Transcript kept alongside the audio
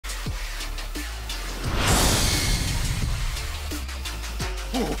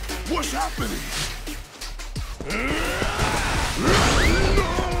What's happening?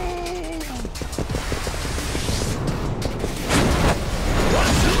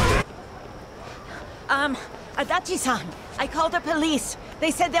 Adachi-san, I called the police.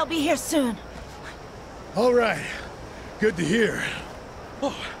 They said they'll be here soon. All right. Good to hear.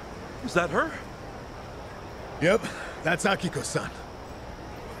 Oh, is that her? Yep, that's Akiko-san.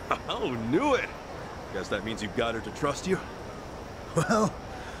 Oh, knew it. Guess that means you've got her to trust you? Well,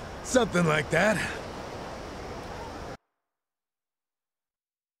 something like that.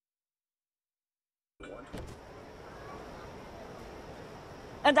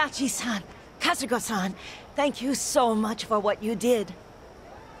 Adachi-san, Kasugo-san, thank you so much for what you did.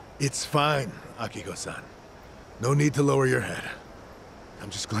 It's fine, Akiko-san. No need to lower your head. I'm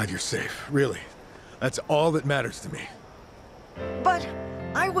just glad you're safe, really. That's all that matters to me. But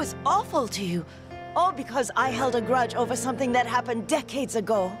I was awful to you, all because I held a grudge over something that happened decades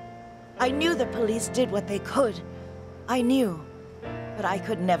ago. I knew the police did what they could. I knew, but I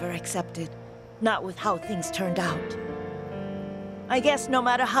could never accept it, not with how things turned out. I guess no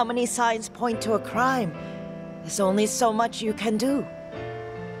matter how many signs point to a crime, there's only so much you can do.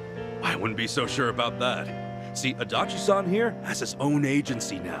 I wouldn't be so sure about that. See, Adachi-san here has his own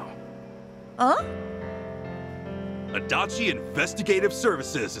agency now. Huh? Adachi Investigative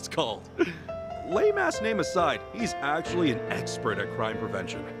Services, it's called. Lame-ass name aside, he's actually an expert at crime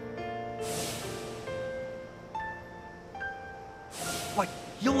prevention. Like,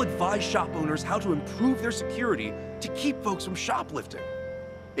 he'll advise shop owners how to improve their security to keep folks from shoplifting.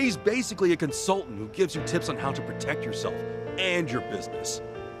 He's basically a consultant who gives you tips on how to protect yourself and your business.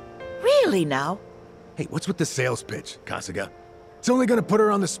 Really now? Hey, what's with the sales pitch, Kasuga? It's only gonna put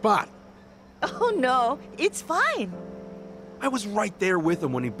her on the spot. Oh no, it's fine. I was right there with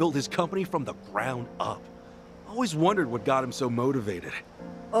him when he built his company from the ground up. Always wondered what got him so motivated.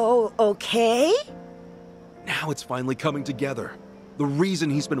 Oh, okay? Now it's finally coming together. The reason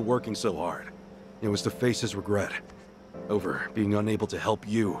he's been working so hard. It was to face his regret over being unable to help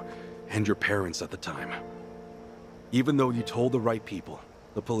you and your parents at the time. Even though you told the right people,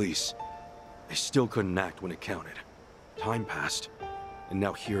 the police, they still couldn't act when it counted. Time passed, and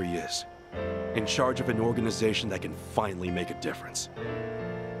now here he is, in charge of an organization that can finally make a difference.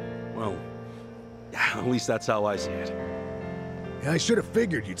 Well, at least that's how I see it. Yeah, I should have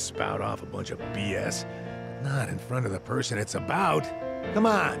figured you'd spout off a bunch of BS, but not in front of the person it's about. Come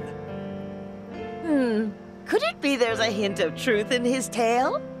on. Could it be there's a hint of truth in his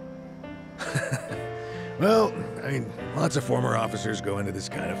tale? Well, I mean, lots of former officers go into this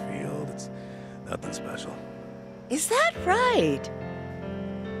kind of field. It's nothing special. Is that right?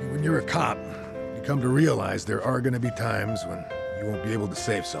 When you're a cop, you come to realize there are going to be times when you won't be able to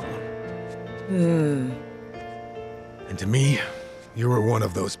save someone. And to me, you were one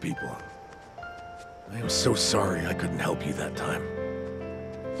of those people. I am so sorry I couldn't help you that time.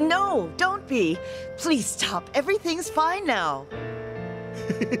 No, don't be. Please stop. Everything's fine now.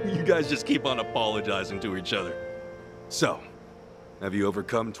 You guys just keep on apologizing to each other. So, have you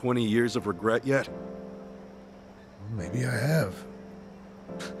overcome 20 years of regret yet? Maybe I have.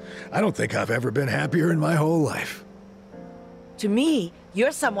 I don't think I've ever been happier in my whole life. To me,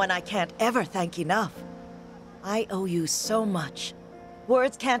 you're someone I can't ever thank enough. I owe you so much.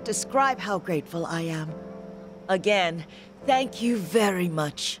 Words can't describe how grateful I am. Again, thank you very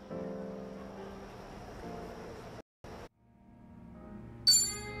much.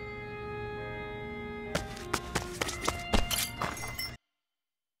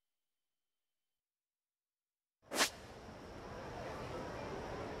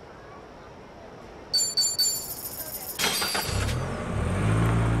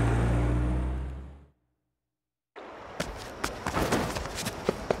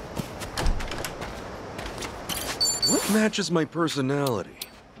 What matches my personality?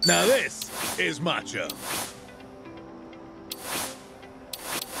 Now this is macho.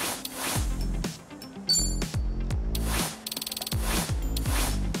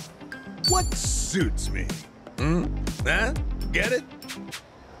 What suits me? Huh? Get it?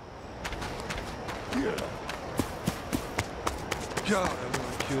 Yeah. God, I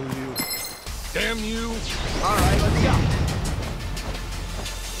want to kill you. Damn you. All right, let's go.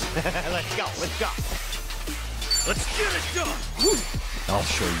 Let's go, let's go. Let's get it done. I'll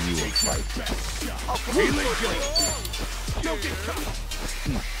show you a fight back. Feeling good. Don't get caught.